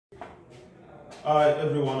Hi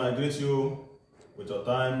everyone, I greet you with your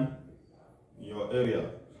time in your area.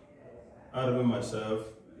 I remain myself,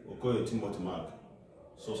 Okoye Timothy Mark.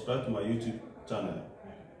 Subscribe to my YouTube channel,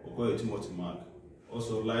 Okoye Timothy Mark.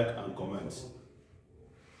 Also like and comment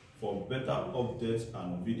for better updates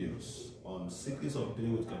and videos on secrets of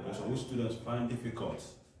dealing with calculation which students find difficult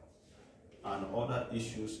and other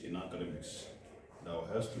issues in academics that will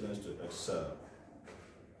help students to excel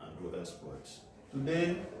and do exploits.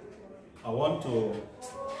 Today, I want to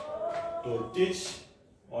teach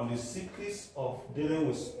on the secrets of dealing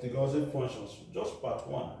with trigonometric functions. Just part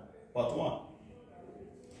one.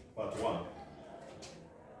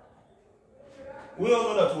 We all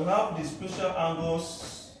know that we have the special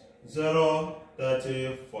angles 0,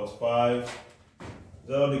 30, 45,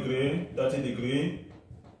 0 degree, 30 degree,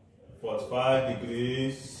 45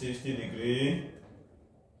 degree, 60 degree,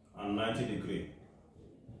 and 90 degree.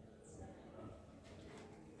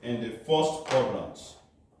 In the first quadrant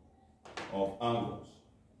of angles.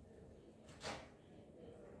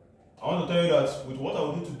 I want to tell you that with what I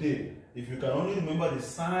will do today, if you can only remember the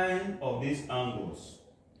sign of these angles,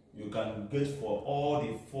 you can get for all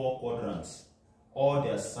the four quadrants, all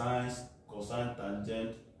their signs, cosine,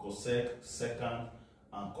 tangent, cosec, secant,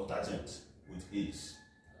 and cotangent with ease.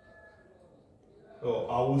 So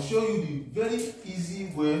I will show you the very easy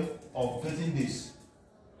way of getting this,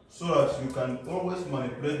 so that you can always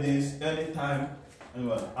manipulate this anytime.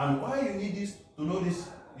 And why you need this to know this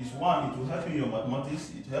is one, it will help you in your mathematics,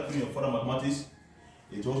 it will help you in your further mathematics,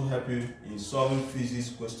 it will also help you in solving physics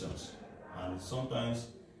questions. And sometimes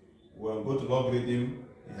when you go to logarithm,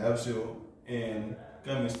 it helps you in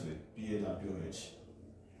chemistry, PH and POH.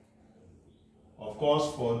 Of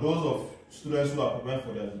course, for those of students who are preparing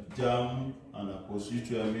for their JAM and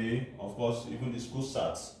post-UTME, of course, even the school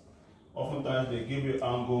SATs, oftentimes they give you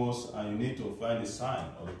angles and you need to find the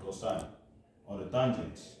sine or the cosine or the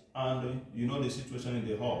tangent. And you know the situation in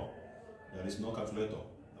the hall. There is no calculator.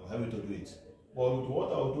 I will help you to do it. But with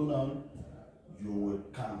what I will do now, you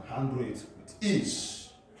can handle it with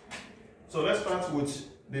ease. So let's start with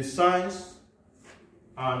the sines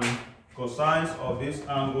and cosines of these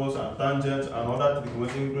angles and tangents and other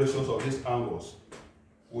trigonometric ratios of these angles.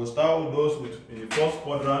 We'll start with those in the first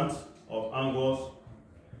quadrant of angles.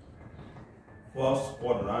 First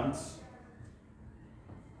quadrant.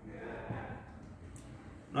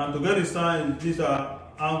 Now to get the sine, these are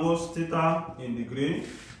angles theta in degree.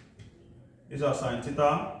 These are sine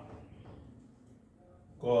theta,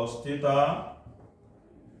 cos theta,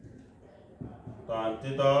 tan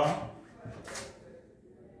theta,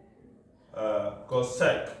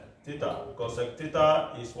 cosec theta. Cosec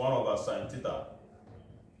theta is 1 over sine theta.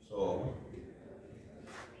 So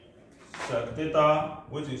sec theta,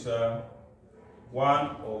 which is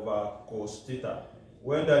 1 over cos theta.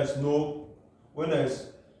 When there is no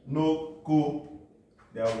co,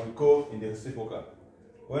 there will be co in the reciprocal.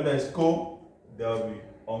 When there is co, there will be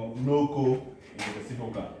no co in the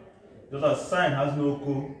reciprocal. Just as sine has no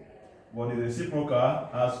co, but the reciprocal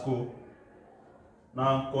has co.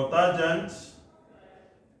 Now cotangent,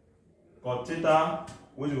 cot theta,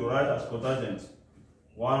 which we write as cotangent,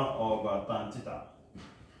 1 over tan theta.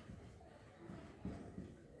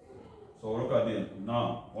 So look at it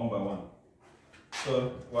now, one by one.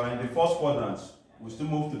 So we're in the first quadrant. We still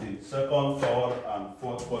move to the second, third, and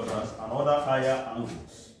fourth quadrants and other higher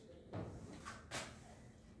angles.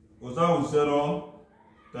 We'll start with 0,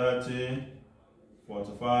 30,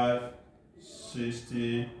 45,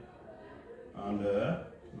 60, and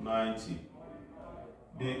 90.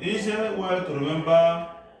 The easier way to remember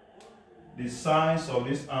the signs of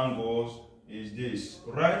these angles is this.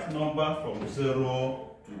 Write number from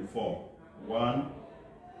 0 to 4. 1,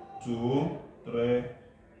 2, 3,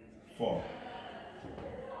 4.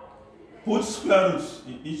 Put square roots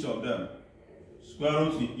in each of them. Square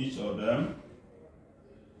roots in each of them.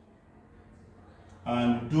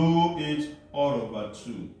 And do it all over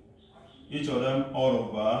 2. Each of them all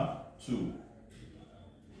over 2.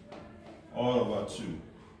 All over 2.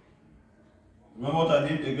 Remember what I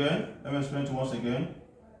did again? Let me explain it once again.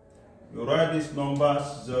 You write these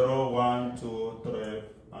numbers 0, 1, 2, 3,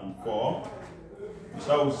 and 4. You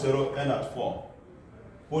start with 0, end at 4.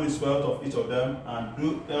 Put the square root of each of them and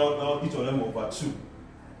do each of them over 2.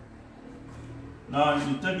 Now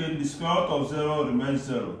you take it, the square root of 0 remains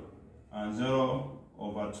 0, and 0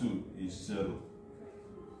 over 2 is 0.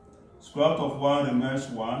 Square root of 1 remains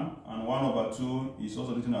 1, and 1 over 2 is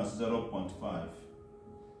also written as 0.5.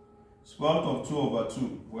 Square root of 2 over 2,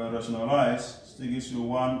 when rationalized, still gives you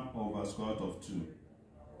 1 over square root of 2.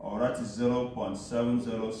 Or that is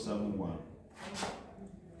 0.7071.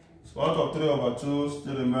 Square root of 3 over 2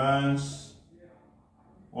 still remains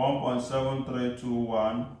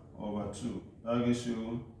 1.7321 over 2. That gives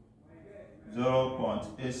you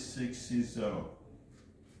 0.8660.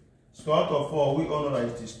 Square root of 4, we all know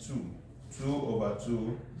that it is 2. 2 over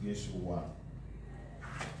 2 gives you 1.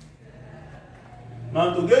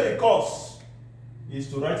 Now to get the cos is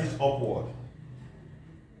to write it upward.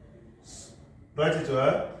 Write it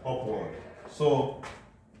upward. So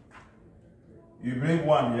you bring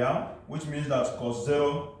 1 here, which means that cos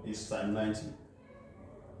 0 is sine 90.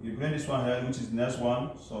 You bring this one here, which is the next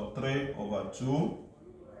one, so 3 over 2.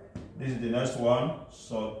 This is the next one,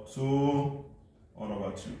 so 2 all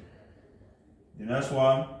over 2. The next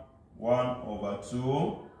one, 1 over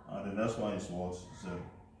 2, and the next one is what? 0.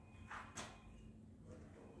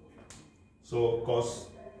 So cos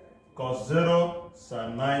 0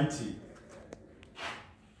 sine 90,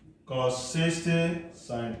 cos 60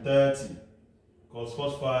 sine 30, cos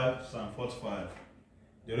 45 sine 45.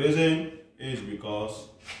 The reason is because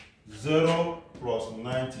 0 plus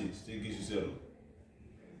 90 still gives you 0.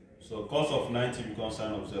 So cos of 90 becomes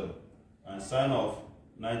sine of 0, and sine of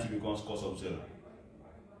 90 becomes cos of 0.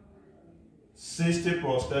 60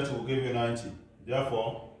 plus 30 will give you 90.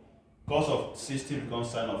 Therefore, cos of 60 becomes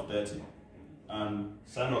sine of 30, and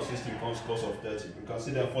sine of 60 becomes cos of 30. You can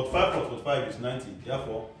see that 45 plus 45 is 90.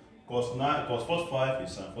 Therefore, cos 45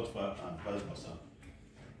 is sine 45, and vice versa.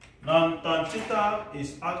 Now, tan theta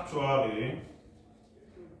is actually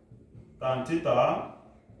sine theta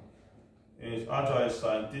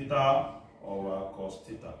over cos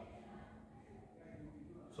theta.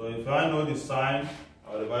 So if I know the sine,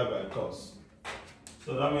 I'll divide by cos.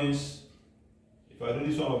 So that means if I do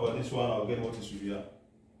this one over this one, I'll get what is here.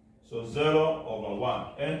 So 0 over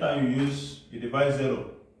 1. Anytime you divide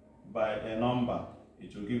 0 by a number,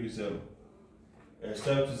 it will give you 0.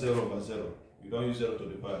 Except 0 over 0. You don't use 0 to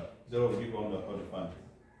divide. 0 will give you 1 by defined.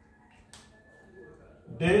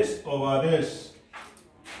 This over this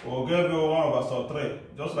will give you 1 over sub 3.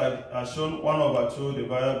 Just like I shown 1 over 2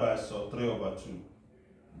 divided by sub 3 over 2.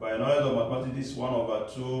 By knowledge of mathematics, this is 1 over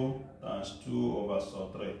 2 times 2 over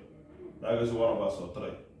sub 3. That gives 1 over sub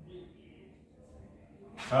 3.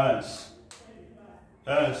 Hence,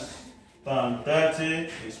 tan 30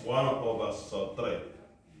 is 1 over sub 3.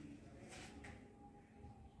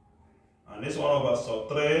 And this 1 over sub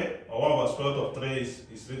 3, or 1 over square root of 3 is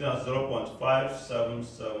written as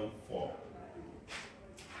 0.5774.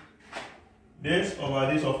 This over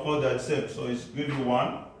this, of course, they are the same, so it's give you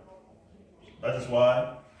 1. That is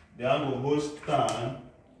why the angle whose tan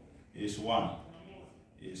is 1,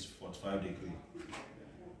 is 45 degrees.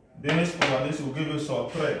 This over this will give you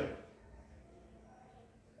sub 3,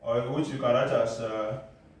 or which you can write as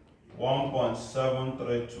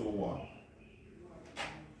 1.7321.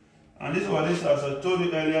 And this over this, as I told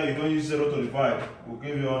you earlier, you don't use 0 to divide, will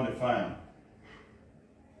give you undefined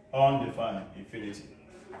infinity.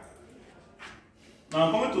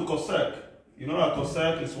 Now coming to cosec, you know that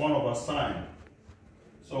cosec is 1 over sine.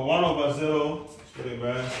 So 1 over 0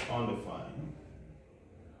 remains undefined.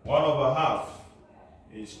 1 over half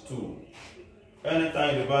is 2.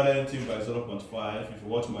 Anytime you divide anything by 0.5, if you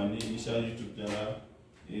watch my initial YouTube channel,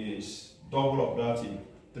 is double of that.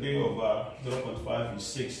 3 over 0.5 is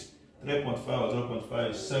 6. 3.5 over 0.5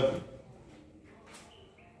 is 7.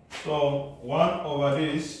 So 1 over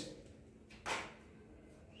this,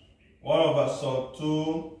 1 over sub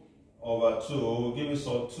 2 over 2 will give you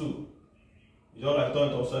sub 2. You just like turn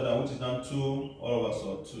it upside down, which is now 2 all over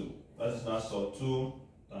sub 2. That is now sub 2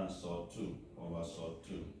 times sub 2 over sub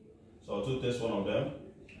 2. Sub 2 takes one of them.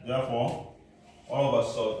 Therefore, 1 over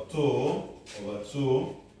sub 2 over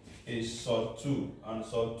 2 is sub 2. And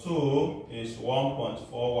sub 2 is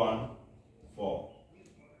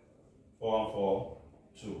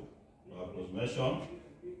 1.4142. Approximation.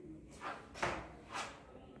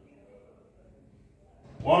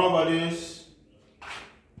 1 over this,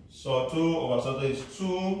 sub 2 over sub 3 is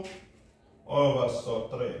 2 all over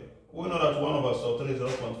sub 3. We know that 1 over sub 3 is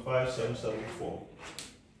 0.5774.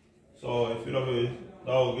 So if you love it,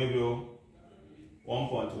 that will give you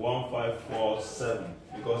 1.1547,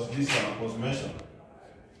 because this is an approximation.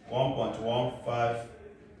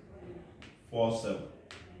 1.1547.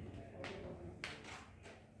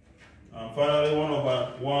 And finally, 1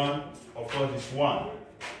 over 1, of course, is 1.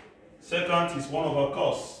 Second is 1 over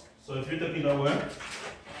cos. So if you take it away,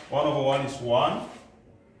 1 over 1 is 1.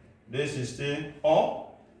 This is still,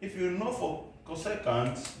 or if you know for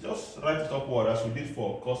cosecant, just write it upward as we did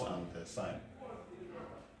for cos and sine.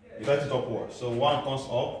 You write it upward. So 1 comes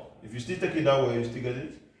up. If you still take it that way, you still get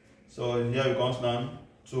it. So here it comes down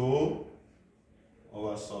 2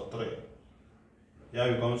 over sub 3. Here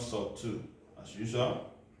it comes sub 2, as usual.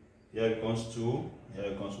 Here it becomes 2. Here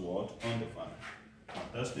it becomes what? Undefined. Now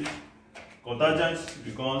test it. Cotangent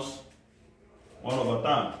becomes 1 over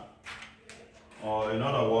tan. Or in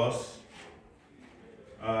other words,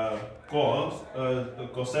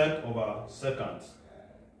 cosec over secant.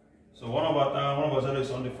 So 1 over tan, 1 over 0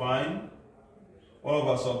 is undefined. 1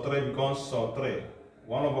 over sub 3 becomes sub 3.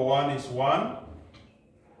 1 over 1 is 1.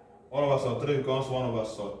 1 over sub 3 becomes 1 over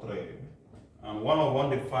sub 3. And 1 over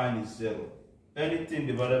undefined is 0. Anything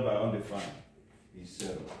divided by undefined is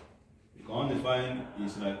 0. Because undefined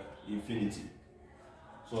is like infinity.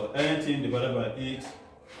 So anything divided by it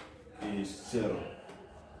is 0.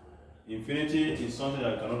 Infinity is something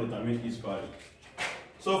that cannot determine its value.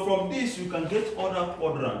 So from this you can get other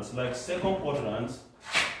quadrants like second quadrant.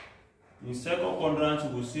 In second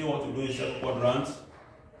quadrant, we'll see what to do in second quadrant.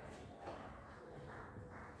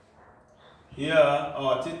 Here,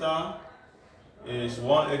 our theta is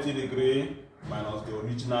 180 degree minus the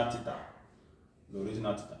original theta. The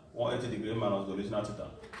original theta. 180 degree minus the original theta.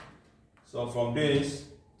 So from this,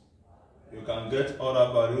 you can get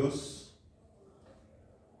other values.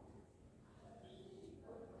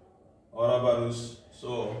 Other values.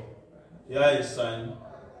 So here is sin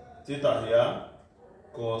theta here.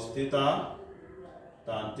 Cos theta,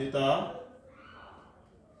 tan theta,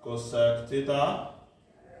 cosec theta,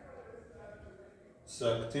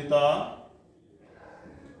 sec theta,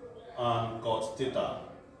 and cot theta.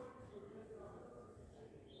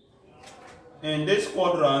 In this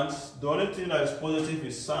quadrant, the only thing that is positive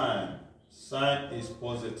is sine. Sine is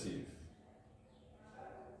positive.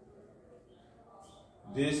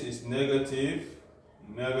 This is negative,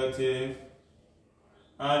 negative.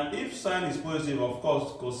 And if sine is positive, of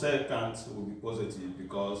course, cosecant will be positive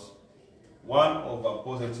because 1 over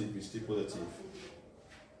positive is still positive.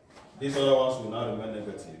 These other ones will now remain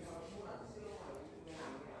negative.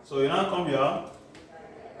 So you now come here,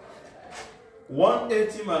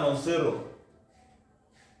 180 minus 0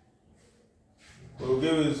 will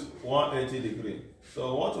give us 180 degree.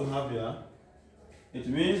 So what we have here, it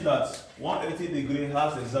means that 180 degree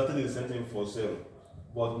has exactly the same thing for 0.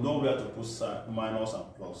 But nowhere to put minus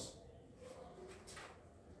and plus.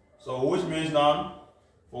 So which means now,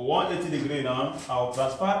 for 180 degree now, I'll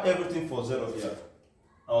transfer everything for 0 here.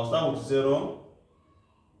 I'll start with 0.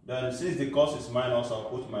 Then since the cos is minus, I'll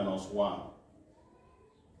put minus 1.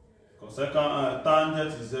 Cosecant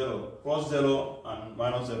tangent is 0. Plus 0 and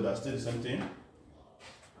minus 0, that's still the same thing.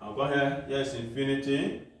 I'll go here, here is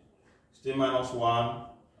infinity, still minus 1,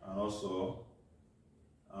 and also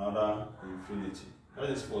another infinity. That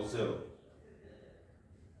is for 0.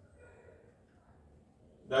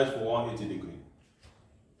 That is for 180 degree.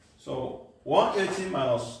 So 180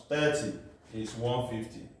 minus 30 is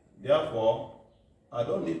 150. Therefore, I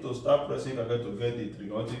don't need to start pressing again to get the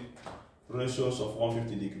trigonometric ratios of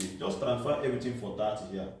 150 degree. Just transfer everything for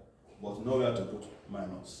 30 here, but nowhere to put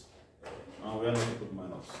minus. And we are not to put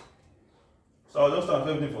minus. So I'll just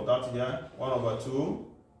transfer everything for 30 here. 1 over 2.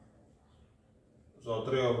 So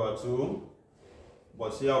 3 over 2.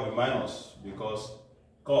 But here will be minus because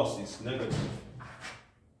cos is negative.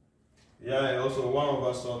 Here is also 1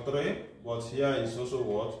 over sub 3, but here is also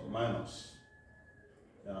what? Minus.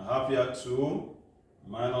 Then I have here 2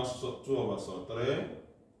 minus 2 over sub 3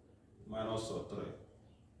 minus sub 3.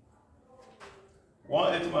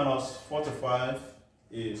 180 minus 45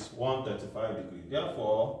 is 135 degree.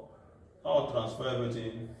 Therefore, I'll transfer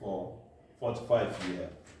everything for 45 here.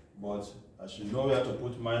 But I should know where to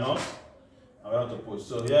put minus. I want to put,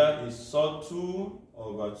 so here is sub 2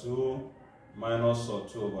 over 2 minus sub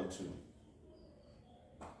 2 over 2.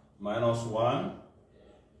 Minus 1,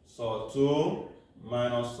 sub 2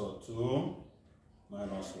 minus sub 2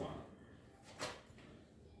 minus 1.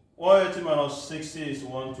 180 minus 60 is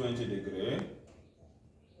 120 degree.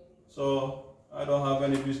 So I don't have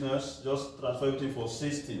any business, just transfer everything for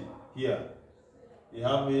 60 here. You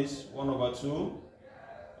have this 1 over 2,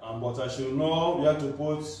 but I should know where to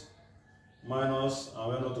put minus and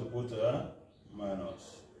where not to put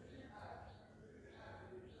minus.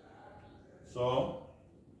 So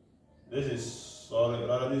this is,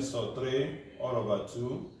 this is 3 all over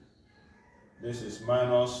 2. This is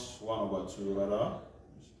minus 1 over 2 rather.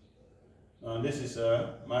 And this is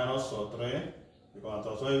minus 3. You can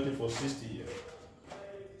transfer everything for 60 here.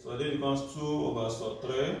 So this becomes 2 over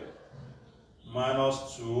 3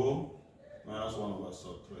 minus 2 minus 1 over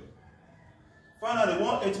 3. Finally,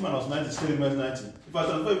 180 minus 90 still remains 90. If I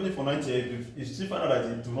transfer everything for 90, you still find out that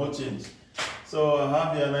it do not change. So I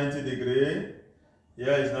have here 90 degree.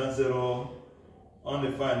 Here is not 0.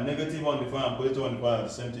 Undefined, negative undefined and positive undefined are the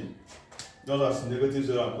same thing. Just as negative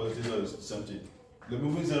 0 and positive 0 is the same thing.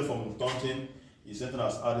 Removing 0 from something is certain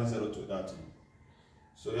as adding 0 to that thing.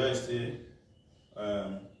 So here is still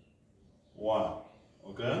 1.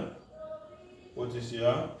 Okay? What is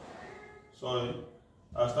here? So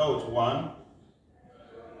I start with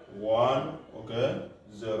 1, okay,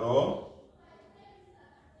 0,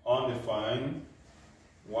 undefined,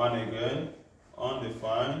 1 again,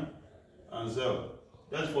 undefined, and 0.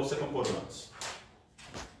 That's for second quadrant.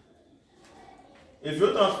 If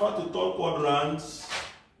you transfer to third quadrant,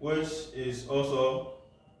 which is also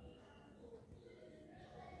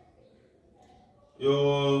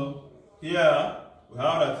here we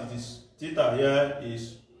have that it is theta here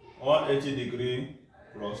is 180 degree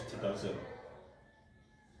plus theta 0.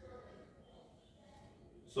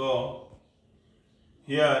 So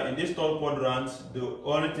here in this third quadrant, the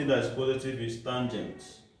only thing that is positive is tangent.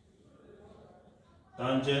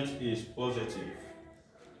 Tangent is positive.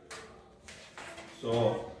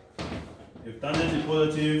 So if tangent is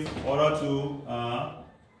positive, other two are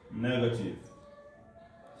negative.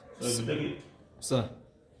 So if you take it. Sir.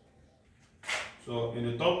 So in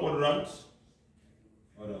the top quadrant,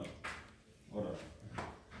 hold on.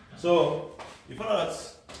 So you find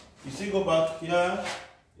that you see go back here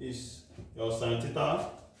is your sin theta,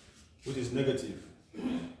 which is negative.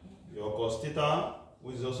 Your cos theta,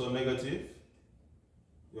 which is also negative.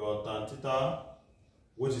 Your tan theta,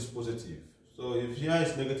 which is positive. So if here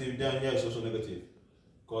is negative, then here is also negative.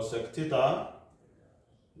 Cosec theta,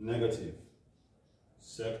 negative.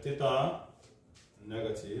 Sec theta,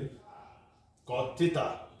 negative. Cot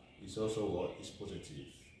theta is also what is positive.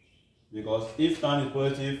 Because if tan is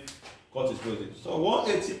positive, cot is positive. So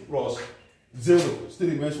 180 plus 0 still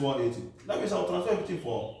remains 180. That means I'll transfer everything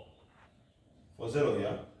for 0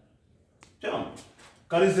 here. Jump.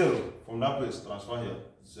 Carry 0 from that place, transfer here.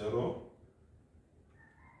 0.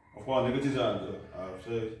 Of course, negatives are, I'll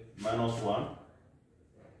say minus 1.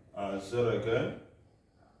 0 again.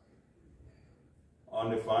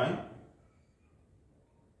 Undefined.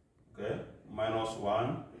 Okay. Minus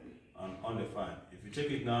 1 and undefined. If you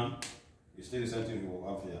check it down, it's still the same thing we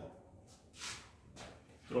will have here.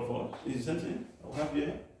 True or false? It's the same thing we have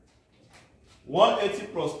here. 180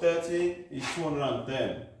 plus 30 is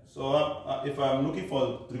 210. So if I'm looking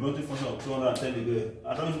for trigonometric function of 210 degrees,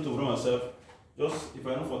 I don't need to worry myself. Just if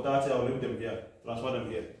I know for 30, I'll leave them here, transfer them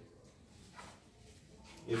here.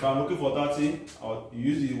 If I'm looking for 30, I'll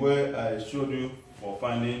use the way I showed you for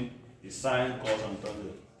finding the sine, cos, and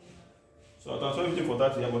tangent. So I'll transfer everything for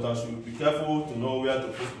 30 here, but I should be careful to know where to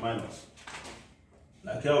put minus.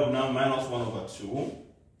 Like here, we now minus 1 over 2,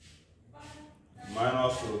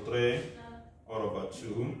 minus root 3 all over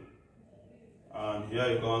 2, and here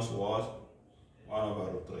it comes what? 1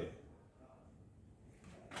 over root 3.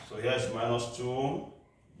 So here is minus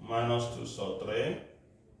 2 sub 3,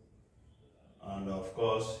 and of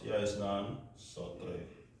course here is none sub 3.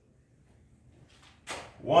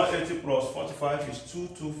 180 plus 45 is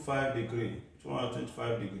 225 degree,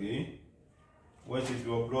 225 degree. Which if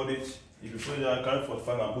you upload it, if you put it there, carry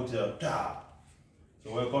 45 and put it there, da!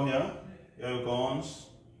 So when you come here it comes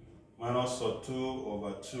minus sub 2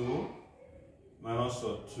 over 2, minus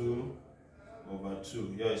sub 2 over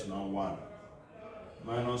 2. Here is now 1.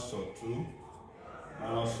 Minus sub 2,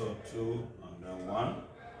 minus sub 2, and then 1.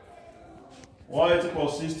 180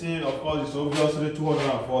 plus 60, of course, is obviously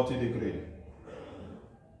 240 degree.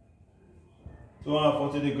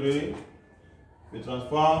 240 degree. We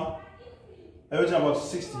transfer everything about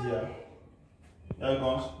 60 here. Here it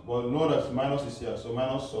comes, but know that minus is here, so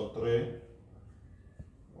minus sub 3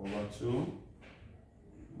 over 2,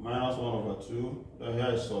 minus 1 over 2, then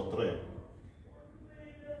here is sub 3.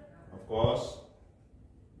 Of course,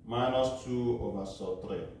 minus 2 over sub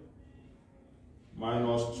 3,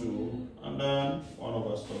 minus 2, and then 1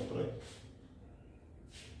 over sub 3.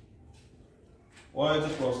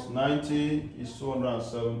 180 plus 90 is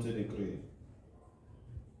 270 degree.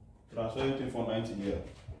 Transfer everything for 90 here.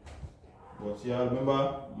 But here,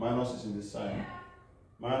 remember, minus is in the sign.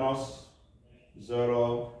 Minus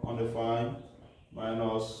 0, undefined,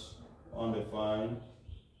 minus undefined,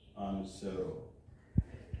 and 0.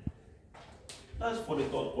 That's for the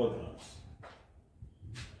third quadrant.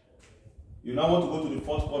 You now want to go to the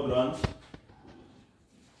fourth quadrant.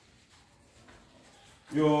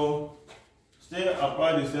 You still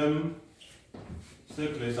apply the same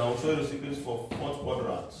secrets. I will show you the secrets for fourth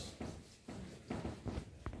quadrant.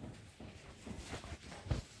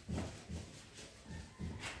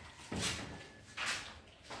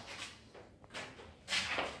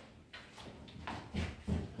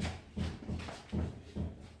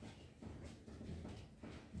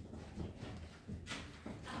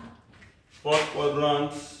 Fourth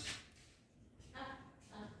quadrant.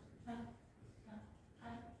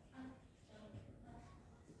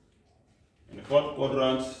 fourth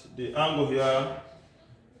quadrant, the angle here,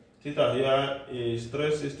 theta here is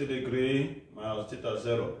 360 degree minus theta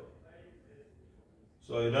 0.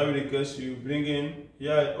 So in that case, you bring in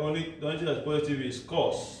here only the only thing that's positive is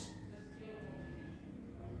cos.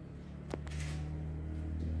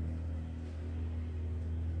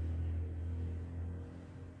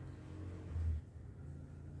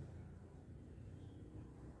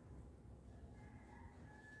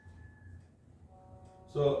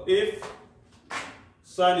 So if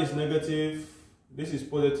sine is negative, this is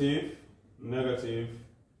positive, negative,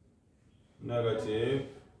 negative,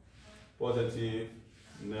 positive,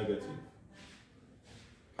 negative.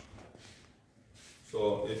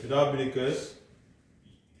 So if that be the case,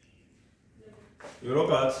 you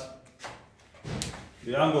look at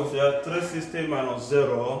the angle here, 360 minus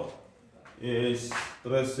 0 is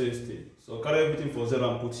 360. So carry everything for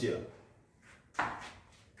 0 and put here.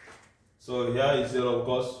 So here is 0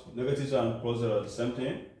 because negatives and plus 0 are the same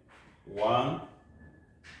thing. 1,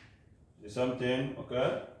 the same thing,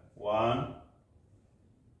 okay? 1,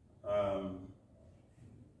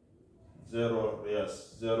 0,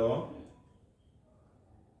 yes, 0,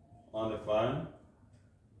 undefined,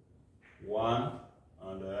 1,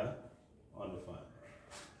 and undefined.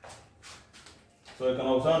 So you can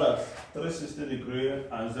observe that 360 degree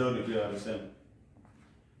and 0 degree are the same.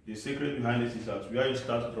 The secret behind it is that where you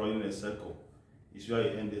start drawing a circle is where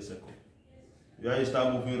you end the circle. Where you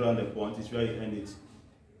start moving around the point is where you end it.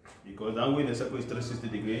 Because the angle in the circle is 360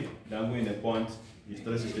 degrees, the angle in the point is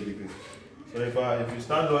 360 degrees. So if you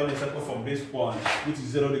start drawing a circle from this point, which is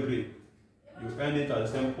 0 degree, you end it at the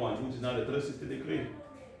same point, which is now the 360 degree.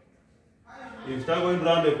 If you start going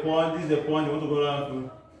around the point, this is the point you want to go around to,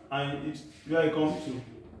 and it's where you come to.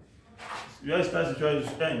 Where it starts is where you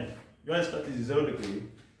end. Where it starts is 0 degree.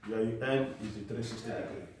 Where you end is the 360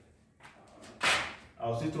 degree.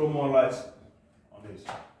 I'll still throw more lights on this.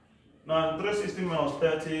 Now 360 minus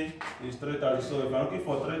 30 is 330. So if I'm looking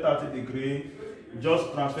for 330 degree,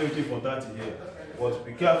 just transfer it for 30 here. But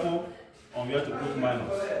be careful on where to put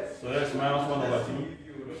minus. So here's minus 1 over 2.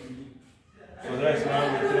 So there's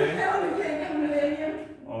minus 3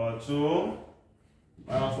 or 2.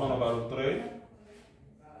 Minus 1 over 3.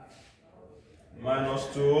 Minus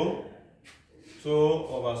 2. 2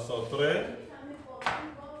 over so 3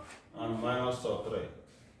 and minus so 3.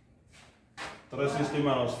 360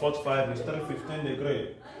 minus 45 is 315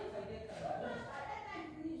 degree.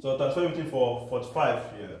 So transfer everything for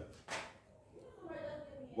 45 here.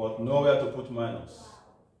 But nowhere to put minus.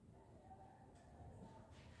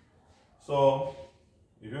 So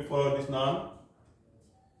if you follow this now,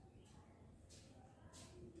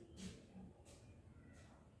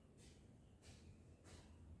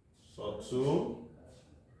 so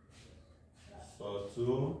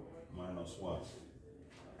 2 minus 1.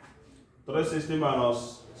 360 minus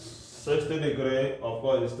 60 degree, of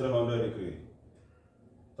course, is 300 degree.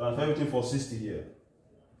 Transfer everything for 60 here.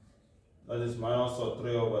 That is minus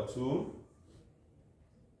 3 over 2.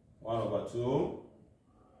 1 over 2.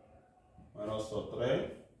 Minus 3.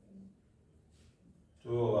 2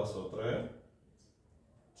 over 3.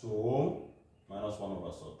 2 minus 1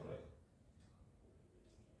 over 3.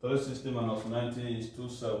 360 minus 90 is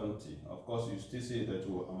 270. Of course, you still see that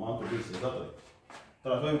will amount to this exactly.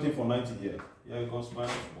 Transfer everything for 90 here. Here it comes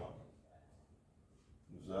minus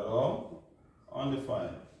 1. 0,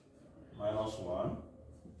 undefined. Minus 1,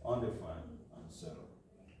 undefined, and 0.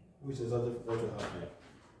 Which is exactly what you have here.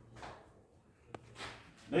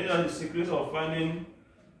 Then you are the secret of finding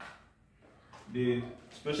the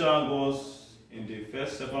special angles in the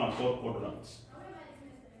first, second, and third quadrants.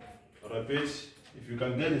 Repeat. If you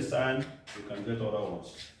can get the sign, you can get other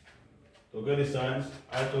ones. To get the signs,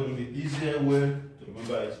 I told you the easier way to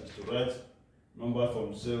remember it is to write number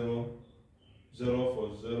from 0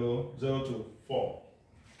 for 0 to 4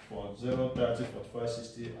 for 0, 30, 45,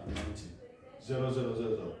 60, and 90. 0, 0,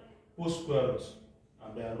 0, 0. Put square roots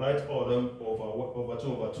and then write all of them over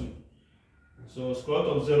 2 over 2. So square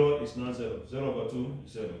root of 0 is not 0. 0 over 2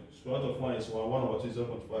 is 0. Square root of 1 is 1. 1 over 2 is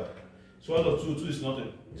 0.5. Square root of 2 is not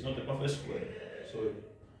a perfect square. So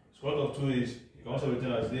square root of 2 is, you can also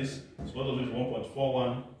written as this. Square root of 2 is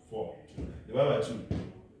 1.414. Divided by 2.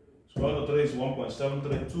 Square root of 3 is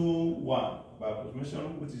 1.7321 by approximation,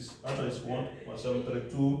 which is actually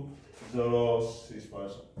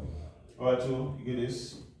 1.732065. By 2, you get this.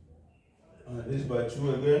 And this by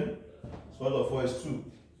 2 again. Square root of 4 is 2.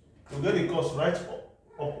 To get the cost right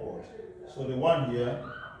upward. So the 1 here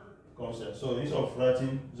comes here. So instead of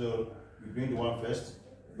writing 0, we bring the 1 first,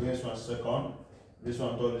 bring this one second, this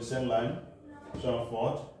one to the same line, this one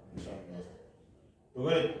fourth, this one fifth. To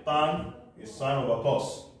get it tan is sine over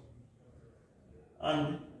cos.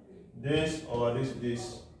 and this over this is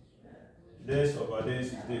this, this over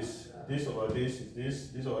this is this, this over this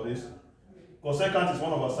is this over this. Cosecant is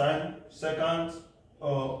 1 over sine, secant is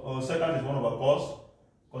 1 over cos,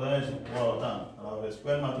 cosine is 1 over tan. And I've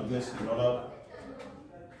explained how to do this in other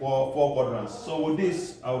four quadrants. So with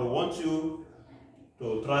this, I would want you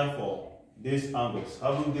to try for these angles.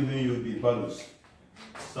 I haven't given you the values.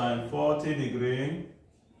 Sine 40 degree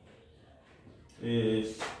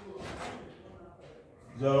is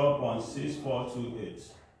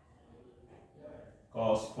 0.6428.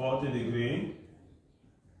 Cos 40 degree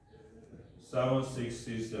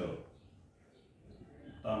 7660.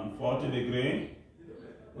 Tan 40 degree,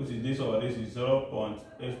 which is this over this, is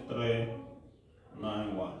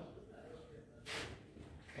 0.8391.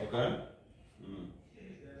 Okay?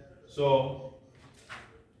 So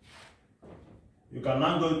you can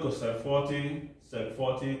now go to sec 40,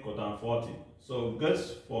 cotan 40. So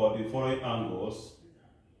guess for the following angles: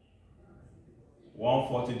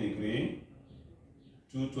 140 degree,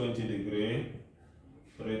 220 degree,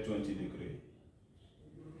 320 degree.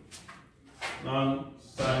 Now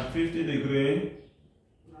sine 50 degree,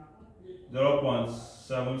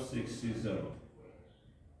 0.7660.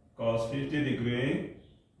 Cos 50 degree,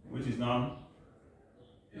 which is now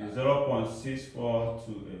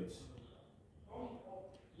 0.6428.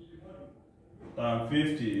 Tan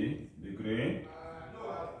 50 degree,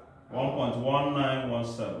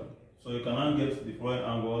 1.1917. So you can now get the following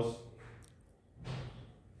angles: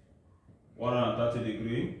 130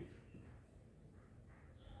 degree,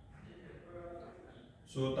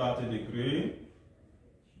 230 degree,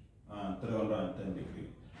 and 310 degree.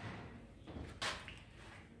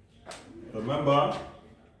 Remember,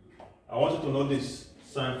 I want you to know this: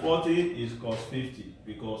 sine 40 is cos 50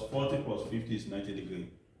 because 40 plus 50 is 90 degree.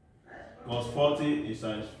 Cos 40 is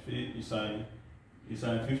sine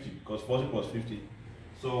 50 because 40 plus 50.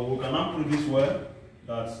 So we can now put it this way,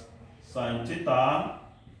 that sine theta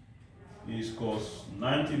is cos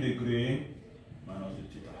 90 degree minus the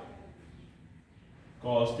theta.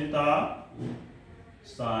 Cos theta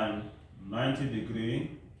sine 90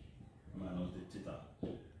 degree minus the theta.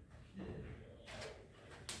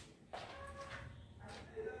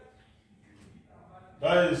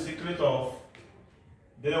 That is the secret of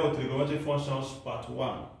dealing with trigonometric functions part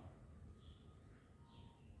 1.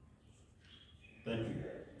 Thank you.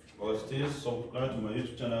 For still subscribe to my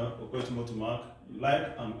YouTube channel, Okoye,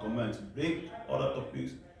 like and comment. Bring other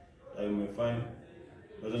topics that you may find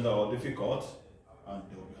present or difficult, and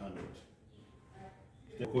they will be handled.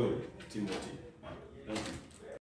 Okoye, Timothy. Thank you.